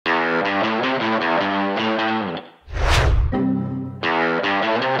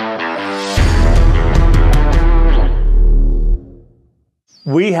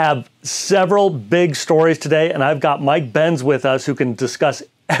We have several big stories today, and I've got Mike Benz with us who can discuss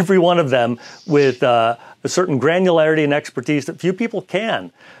every one of them with a certain granularity and expertise that few people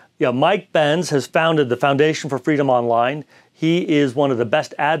can. Mike Benz has founded the Foundation for Freedom Online. He is one of the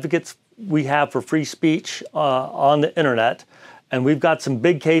best advocates we have for free speech on the internet. And we've got some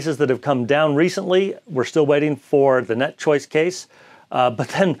big cases that have come down recently. We're still waiting for the net choice case. But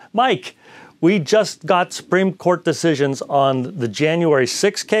then, Mike, we just got Supreme Court decisions on the January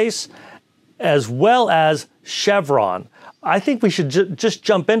 6th case, as well as Chevron. I think we should just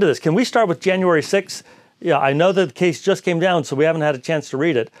jump into this. Can we start with January 6th? Yeah, I know that the case just came down, so we haven't had a chance to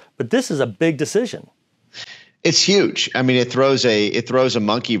read it, but this is a big decision. It's huge. I mean, it throws a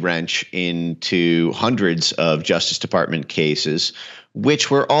monkey wrench into hundreds of Justice Department cases, which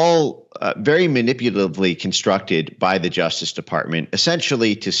were all very manipulatively constructed by the Justice Department,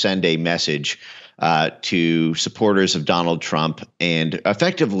 essentially to send a message to supporters of Donald Trump and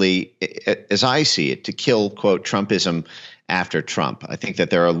effectively, as I see it, to kill, quote, Trumpism after Trump. I think that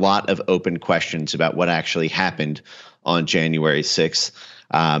there are a lot of open questions about what actually happened on January 6th.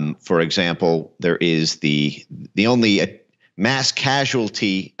 For example, there is the only mass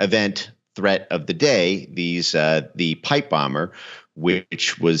casualty event threat of the day, the pipe bomber,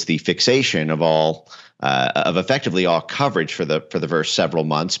 which was the fixation of effectively all coverage for the first several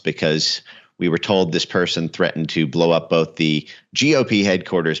months, because we were told this person threatened to blow up both the GOP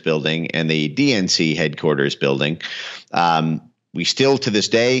headquarters building and the DNC headquarters building. We still, to this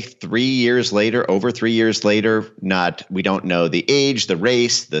day, over 3 years later, we don't know the age, the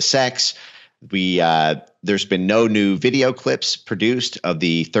race, the sex. There's been no new video clips produced of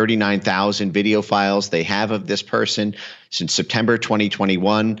the 39,000 video files they have of this person since September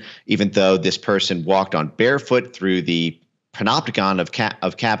 2021, even though this person walked on barefoot through the panopticon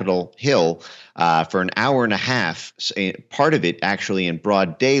of Capitol Hill for an hour and a half, part of it actually in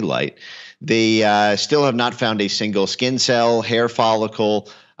broad daylight. They still have not found a single skin cell, hair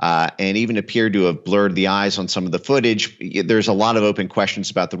follicle, and even appear to have blurred the eyes on some of the footage. There's a lot of open questions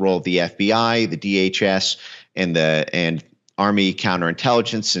about the role of the FBI, the DHS, and Army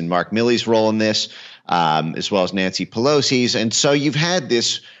counterintelligence, and Mark Milley's role in this, as well as Nancy Pelosi's. And so you've had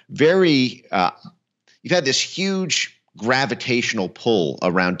this huge gravitational pull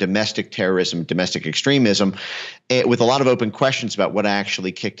around domestic terrorism, domestic extremism, with a lot of open questions about what actually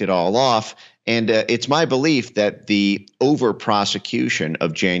kicked it all off. And it's my belief that the over-prosecution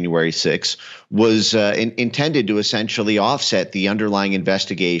of January 6th was intended to essentially offset the underlying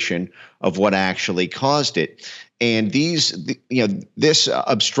investigation of what actually caused it. And this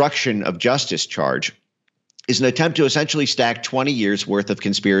obstruction of justice charge is an attempt to essentially stack 20 years worth of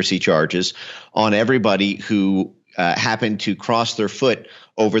conspiracy charges on everybody who happened to cross their foot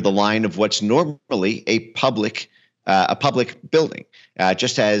over the line of what's normally a public building,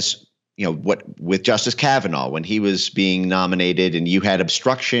 just as what with Justice Kavanaugh when he was being nominated, and you had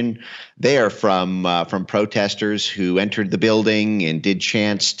obstruction there from protesters who entered the building and did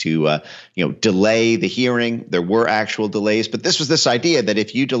chants to delay the hearing. There were actual delays, but this was this idea that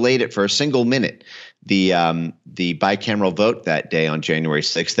if you delayed it for a single minute, the bicameral vote that day on January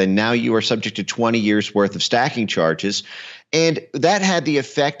 6th, then now you are subject to 20 years worth of stacking charges. And that had the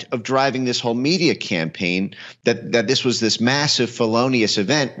effect of driving this whole media campaign that this was this massive felonious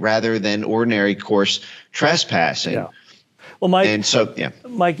event rather than ordinary course trespassing. Yeah. Well, Mike,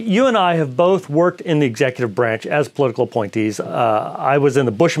 you and I have both worked in the executive branch as political appointees. I was in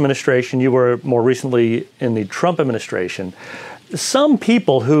the Bush administration. You were more recently in the Trump administration. Some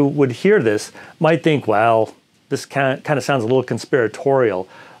people who would hear this might think, well, this kind of sounds a little conspiratorial.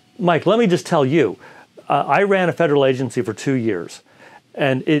 Mike, let me just tell you, I ran a federal agency for 2 years,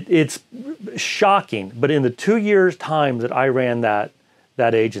 and it's shocking. But in the 2 years' time that I ran that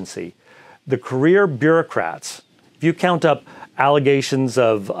agency, the career bureaucrats, if you count up allegations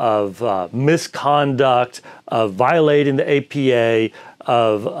of misconduct, of violating the APA,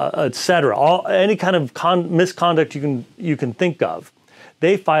 of et cetera, any kind of misconduct you can think of,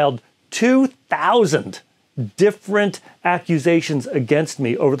 they filed 2,000 different accusations against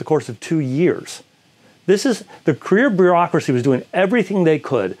me over the course of 2 years. The career bureaucracy was doing everything they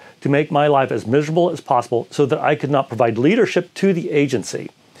could to make my life as miserable as possible so that I could not provide leadership to the agency.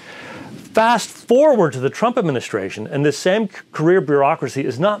 Fast forward to the Trump administration, and this same career bureaucracy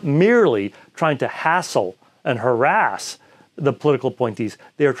is not merely trying to hassle and harass the political appointees,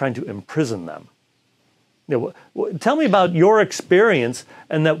 they are trying to imprison them. Tell me about your experience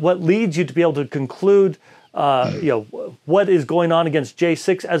and what leads you to be able to conclude what is going on against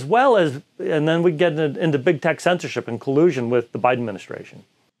J6, as well as, and then we get into big tech censorship and collusion with the Biden administration.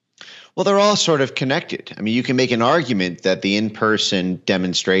 Well, they're all sort of connected. I mean, you can make an argument that the in-person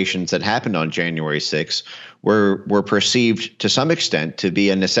demonstrations that happened on January 6th were perceived to some extent to be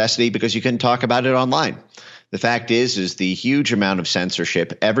a necessity because you couldn't talk about it online. The fact is the huge amount of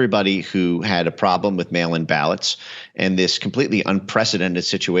censorship, everybody who had a problem with mail-in ballots, and this completely unprecedented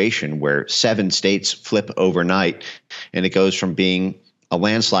situation where 7 states flip overnight, and it goes from being a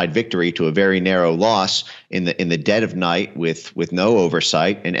landslide victory to a very narrow loss in the dead of night with no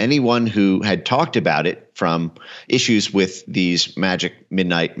oversight. And anyone who had talked about it, from issues with these magic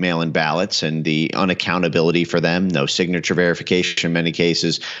midnight mail-in ballots and the unaccountability for them, no signature verification in many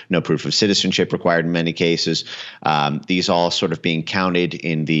cases, no proof of citizenship required in many cases, these all sort of being counted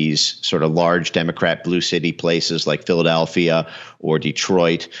in these sort of large Democrat blue city places like Philadelphia or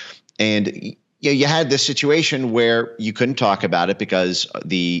Detroit. And you had this situation where you couldn't talk about it because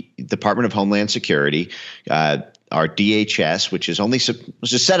the Department of Homeland Security, our DHS, which was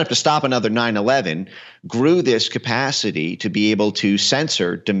just set up to stop another 9/11, grew this capacity to be able to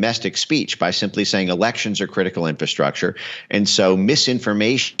censor domestic speech by simply saying elections are critical infrastructure. And so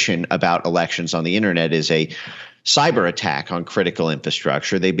misinformation about elections on the internet is a cyber attack on critical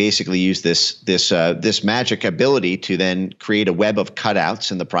infrastructure. They basically use this magic ability to then create a web of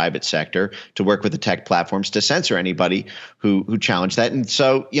cutouts in the private sector to work with the tech platforms to censor anybody who challenged that. And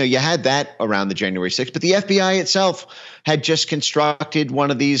so, you had that around the January 6th, but the FBI itself had just constructed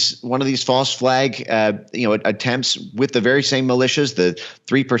one of these false flag attempts with the very same militias, the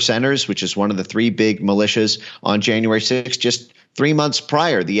 3 Percenters, which is one of the 3 big militias on January 6th. Just 3 months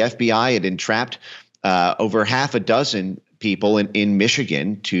prior, the FBI had entrapped over half a dozen people in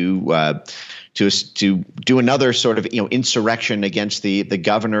Michigan to do another sort of insurrection against the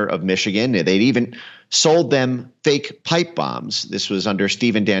governor of Michigan. They'd even sold them fake pipe bombs. This was under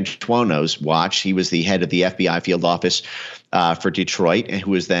Stephen D'Antuono's watch. He was the head of the FBI field office for Detroit, and who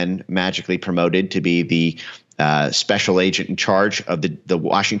was then magically promoted to be the special agent in charge of the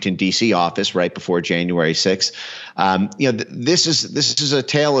Washington, D.C. office right before January 6th. This is a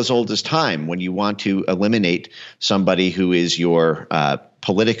tale as old as time. When you want to eliminate somebody who is your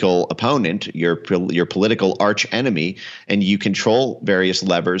political opponent, your political arch enemy, and you control various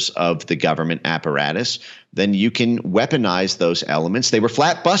levers of the government apparatus, then you can weaponize those elements. They were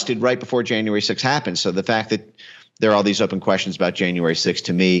flat busted right before January 6th happened. So the fact that there are all these open questions about January 6th,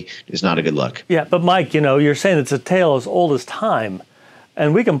 to me, is not a good look. Yeah, but Mike, you're saying it's a tale as old as time,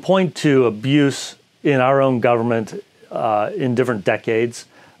 and we can point to abuse in our own government in different decades,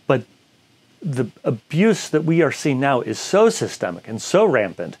 but the abuse that we are seeing now is so systemic and so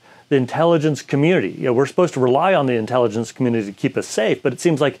rampant. The intelligence community, we're supposed to rely on the intelligence community to keep us safe, but it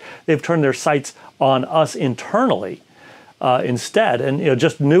seems like they've turned their sights on us internally. Instead. And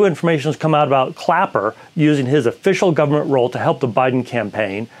just new information has come out about Clapper using his official government role to help the Biden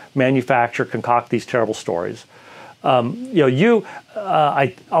campaign concoct these terrible stories. I'll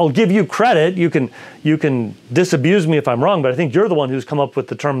give you credit. You can disabuse me if I'm wrong, but I think you're the one who's come up with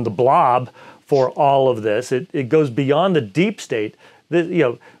the term the blob for all of this. It goes beyond the deep state.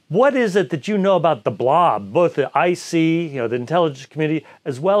 What is it that you know about the blob, both the IC, the intelligence community,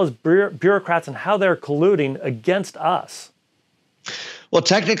 as well as bureaucrats, and how they're colluding against us? Well,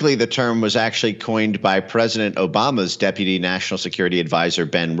 technically, the term was actually coined by President Obama's Deputy National Security Advisor,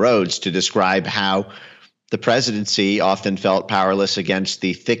 Ben Rhodes, to describe how the presidency often felt powerless against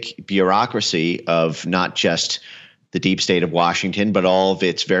the thick bureaucracy of not just the deep state of Washington, but all of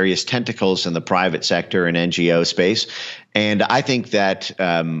its various tentacles in the private sector and NGO space. And I think that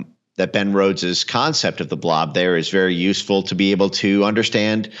that Ben Rhodes's concept of the blob there is very useful to be able to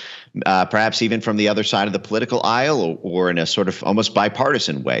understand, perhaps even from the other side of the political aisle, or in a sort of almost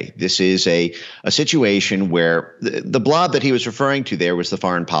bipartisan way. This is a situation where the blob that he was referring to there was the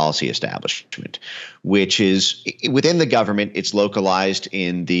foreign policy establishment, which is within the government. It's localized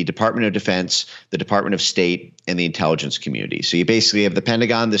in the Department of Defense, the Department of State, and the intelligence community. So you basically have the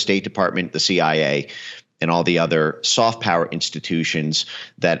Pentagon, the State Department, the CIA, and all the other soft power institutions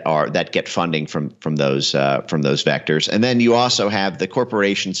that get funding from those vectors. And then you also have the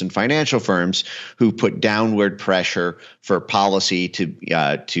corporations and financial firms who put downward pressure for policy to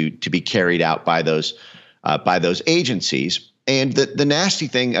be carried out by those agencies. And the nasty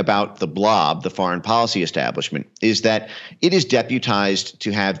thing about the blob, the foreign policy establishment, is that it is deputized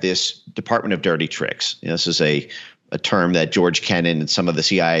to have this Department of Dirty Tricks. This is a term that George Kennan and some of the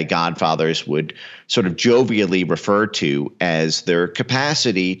CIA godfathers would sort of jovially refer to as their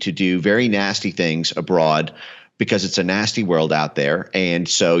capacity to do very nasty things abroad, because it's a nasty world out there. And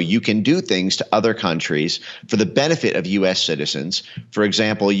so you can do things to other countries for the benefit of U.S. citizens. For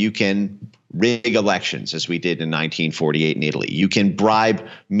example, you can rig elections, as we did in 1948 in Italy. You can bribe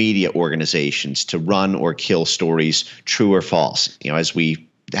media organizations to run or kill stories, true or false, as we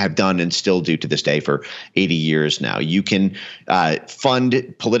have done and still do to this day for 80 years now. You can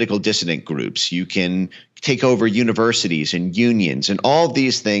fund political dissident groups. You can take over universities and unions and all of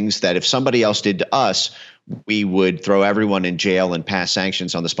these things that if somebody else did to us, we would throw everyone in jail and pass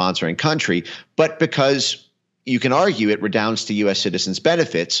sanctions on the sponsoring country. But because you can argue it redounds to U.S. citizens'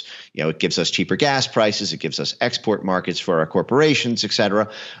 benefits. It gives us cheaper gas prices. It gives us export markets for our corporations, et cetera.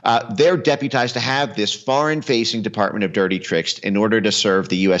 They're deputized to have this foreign-facing Department of Dirty Tricks in order to serve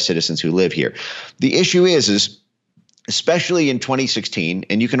the U.S. citizens who live here. The issue is especially in 2016,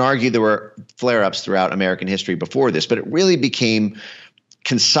 and you can argue there were flare-ups throughout American history before this, but it really became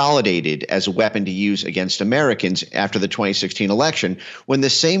consolidated as a weapon to use against Americans after the 2016 election, when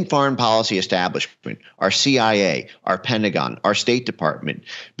the same foreign policy establishment, our CIA, our Pentagon, our State Department,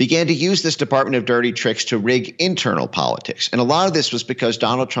 began to use this Department of Dirty Tricks to rig internal politics. And a lot of this was because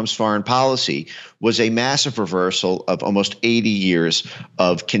Donald Trump's foreign policy was a massive reversal of almost 80 years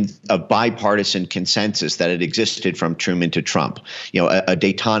of bipartisan consensus that had existed from Truman to Trump. A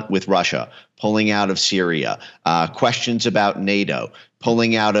détente with Russia, pulling out of Syria, questions about NATO,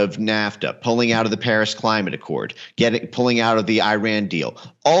 pulling out of NAFTA, pulling out of the Paris Climate Accord, pulling out of the Iran deal.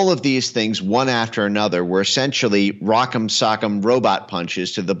 All of these things, one after another, were essentially rock'em sock'em robot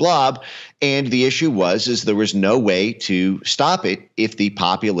punches to the blob. And the issue is there was no way to stop it if the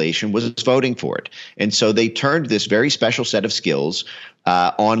population was voting for it. And so they turned this very special set of skills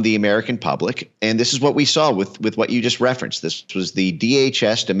on the American public. And this is what we saw with what you just referenced. This was the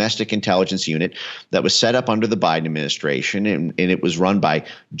DHS Domestic Intelligence Unit that was set up under the Biden administration, and it was run by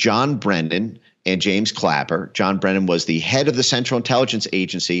John Brennan and James Clapper. John Brennan was the head of the Central Intelligence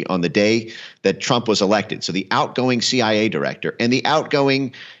Agency on the day that Trump was elected. So the outgoing CIA director and the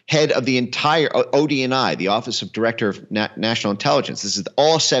outgoing head of the entire ODNI, the Office of Director of National Intelligence. This is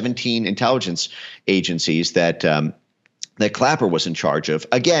all 17 intelligence agencies that Clapper was in charge of,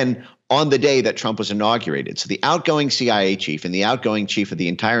 again, on the day that Trump was inaugurated. So the outgoing CIA chief and the outgoing chief of the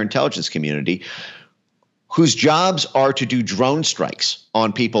entire intelligence community, whose jobs are to do drone strikes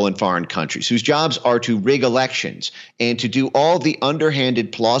on people in foreign countries, whose jobs are to rig elections and to do all the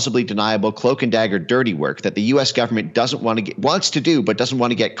underhanded, plausibly deniable cloak and dagger dirty work that the U.S. government wants to do but doesn't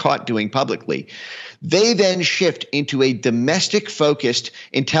want to get caught doing publicly. They then shift into a domestic-focused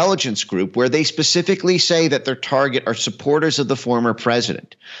intelligence group where they specifically say that their target are supporters of the former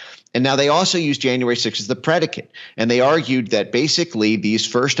president. And now they also use January 6th as the predicate. And they argued that basically these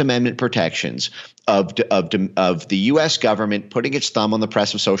First Amendment protections of the U.S. government putting its thumb on the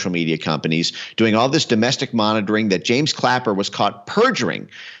press of social media companies, doing all this domestic monitoring that James Clapper was caught perjuring,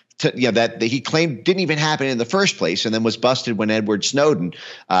 that he claimed didn't even happen in the first place, and then was busted when Edward Snowden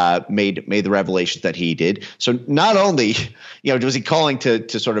made the revelations that he did. So not only was he calling to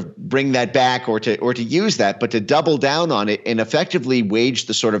sort of bring that back or to use that, but to double down on it and effectively wage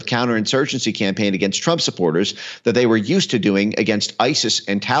the sort of counterinsurgency campaign against Trump supporters that they were used to doing against ISIS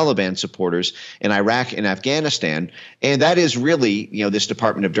and Taliban supporters in Iraq and Afghanistan. And that is really this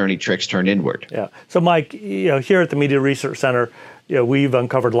Department of Dirty Tricks turned inward. Yeah. So Mike, here at the Media Research Center, we've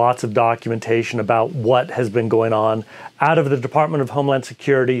uncovered lots of documentation about what has been going on out of the Department of Homeland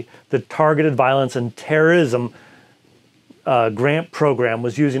Security. The Targeted Violence and Terrorism grant program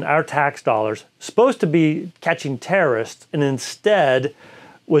was using our tax dollars, supposed to be catching terrorists, and instead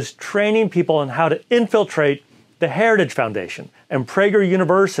was training people on how to infiltrate the Heritage Foundation and Prager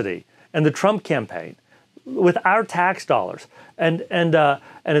University and the Trump campaign with our tax dollars. And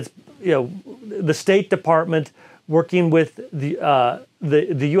it's the State Department working with the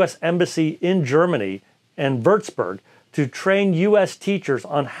U.S. Embassy in Germany and Würzburg to train U.S. teachers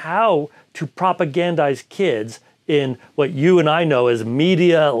on how to propagandize kids in what you and I know as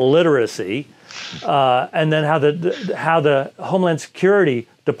media literacy, and then how the Homeland Security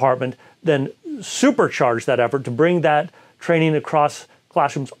Department then supercharged that effort to bring that training across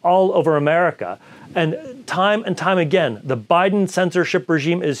classrooms all over America. And time again, the Biden censorship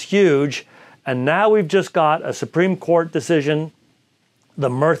regime is huge. And now we've just got a Supreme Court decision, the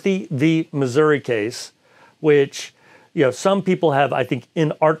Murphy v. Missouri case, which some people have, I think,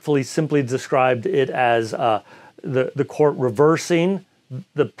 inartfully simply described it as the court reversing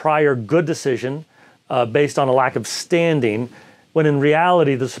the prior good decision based on a lack of standing, when in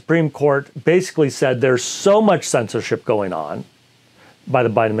reality the Supreme Court basically said there's so much censorship going on by the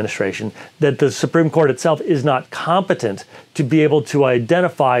Biden administration that the Supreme Court itself is not competent to be able to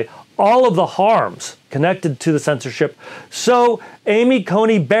identify all of the harms connected to the censorship. So Amy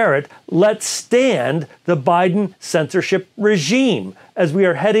Coney Barrett let stand the Biden censorship regime as we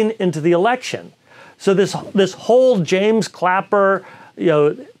are heading into the election. So this whole James Clapper,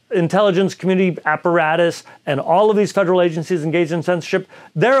 intelligence community apparatus and all of these federal agencies engaged in censorship,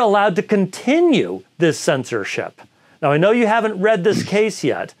 they're allowed to continue this censorship. Now, I know you haven't read this case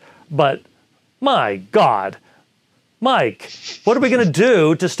yet, but my God, Mike, what are we going to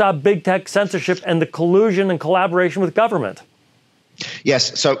do to stop big tech censorship and the collusion and collaboration with government?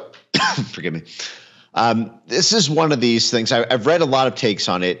 Yes. So, forgive me. This is one of these things. I've read a lot of takes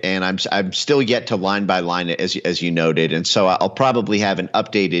on it, and I'm still yet to line by line it, as you noted. And so I'll probably have an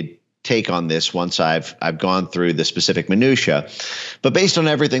updated take on this once I've gone through the specific minutia. But based on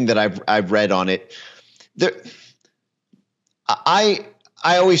everything that I've read on it, I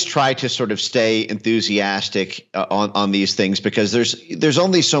always try to sort of stay enthusiastic on these things, because there's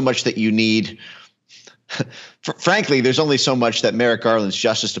only so much that you need. Frankly, there's only so much that Merrick Garland's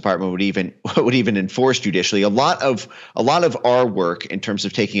Justice Department would even enforce judicially. A lot of our work in terms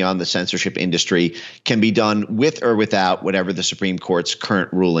of taking on the censorship industry can be done with or without whatever the Supreme Court's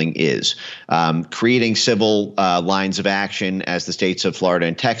current ruling is. Creating civil lines of action, as the states of Florida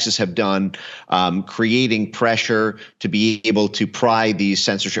and Texas have done, creating pressure to be able to pry these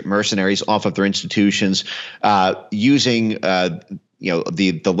censorship mercenaries off of their institutions, using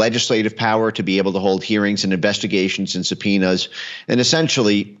the legislative power to be able to hold hearings and investigations and subpoenas, and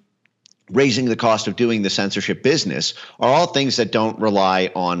essentially raising the cost of doing the censorship business, are all things that don't rely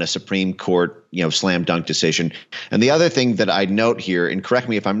on a Supreme Court, slam dunk decision. And the other thing that I'd note here, and correct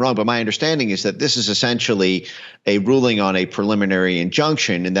me if I'm wrong, but my understanding is that this is essentially a ruling on a preliminary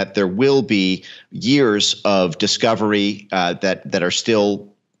injunction, and that there will be years of discovery that are still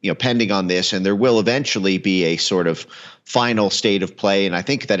pending on this, and there will eventually be a sort of final state of play. And I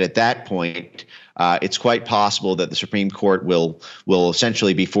think that at that point, it's quite possible that the Supreme Court will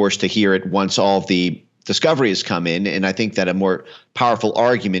essentially be forced to hear it once all of the discovery has come in. And I think that a more powerful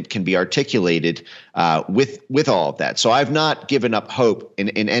argument can be articulated with all of that. So I've not given up hope in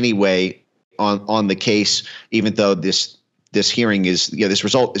any way on the case, even though this hearing is, this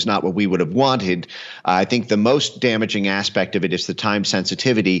result is not what we would have wanted. I think the most damaging aspect of it is the time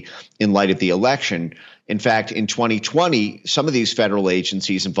sensitivity in light of the election. In fact, in 2020, some of these federal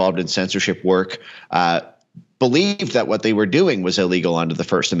agencies involved in censorship work believed that what they were doing was illegal under the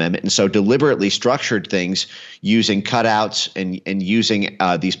First Amendment, and so deliberately structured things using cutouts and using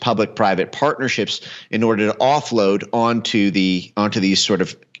these public-private partnerships in order to offload onto these sort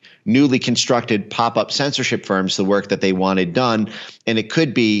of newly constructed pop-up censorship firms the work that they wanted done. And it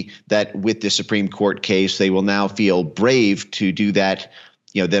could be that with the Supreme Court case, they will now feel brave to do that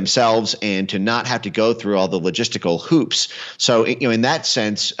themselves, and to not have to go through all the logistical hoops. So, in that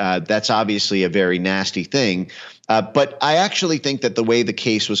sense, that's obviously a very nasty thing. But I actually think that the way the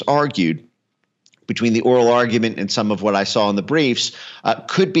case was argued, between the oral argument and some of what I saw in the briefs,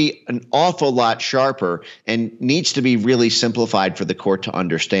 could be an awful lot sharper, and needs to be really simplified for the court to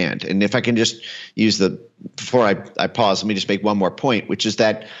understand. And if I can just use before I pause, let me just make one more point, which is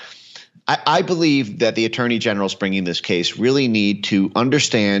that I believe that the attorney generals bringing this case really need to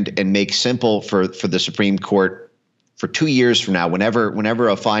understand and make simple for the Supreme Court for 2 years from now, whenever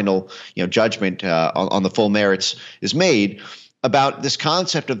a final judgment on the full merits is made, about this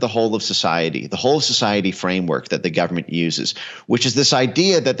concept of the whole of society framework that the government uses, which is this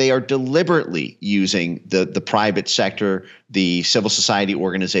idea that they are deliberately using the private sector, the civil society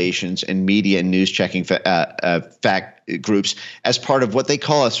organizations, and media and news checking fact groups as part of what they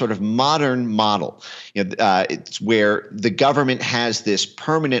call a sort of modern model. It's where the government has this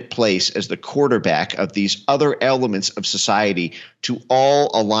permanent place as the quarterback of these other elements of society to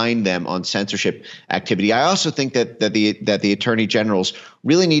all align them on censorship activity. I also think that the attorney generals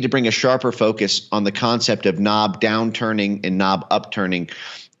really need to bring a sharper focus on the concept of knob downturning and knob upturning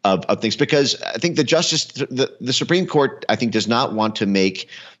of things, because I think the Supreme Court, I think, does not want to make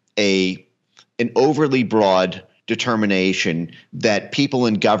an overly broad determination that people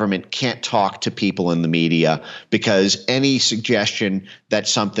in government can't talk to people in the media, because any suggestion that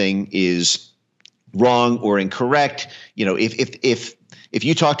something is wrong or incorrect, if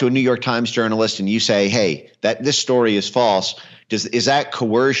you talk to a New York Times journalist and you say, hey, that this story is false, is that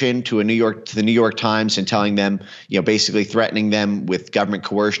coercion to the New York Times, and telling them, basically threatening them with government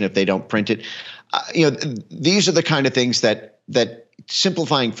coercion if they don't print it? These are the kind of things that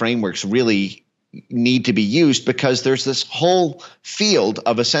simplifying frameworks really need to be used, because there's this whole field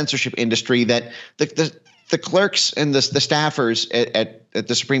of a censorship industry that the the clerks and the staffers at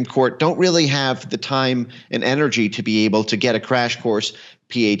the Supreme Court don't really have the time and energy to be able to get a crash course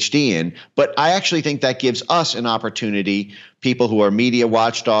PhD in. But I actually think that gives us an opportunity, people who are media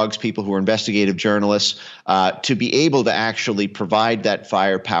watchdogs, people who are investigative journalists, to be able to actually provide that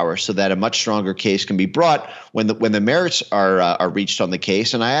firepower so that a much stronger case can be brought when the merits are reached on the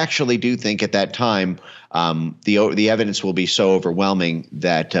case. And I actually do think at that time the evidence will be so overwhelming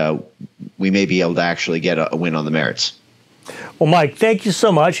that we may be able to actually get a win on the merits. Well, Mike, thank you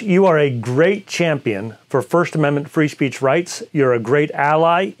so much. You are a great champion for First Amendment free speech rights. You're a great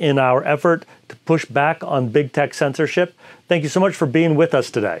ally in our effort to push back on big tech censorship. Thank you so much for being with us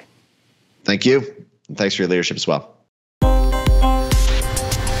today. Thank you. And thanks for your leadership as well.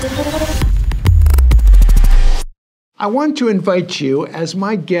 I want to invite you as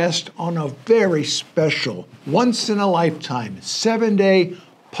my guest on a very special, once-in-a-lifetime, 7-day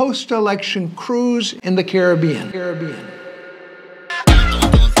post-election cruise in the Caribbean.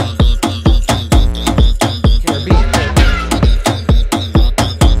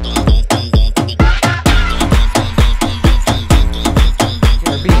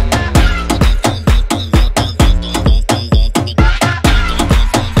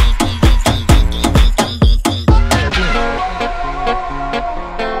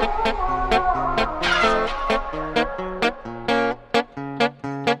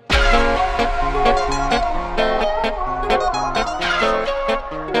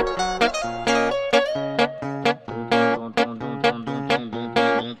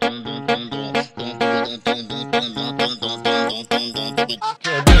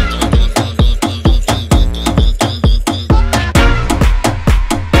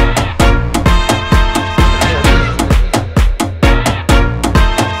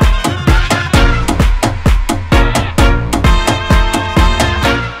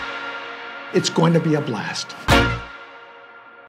 It's going to be a blast.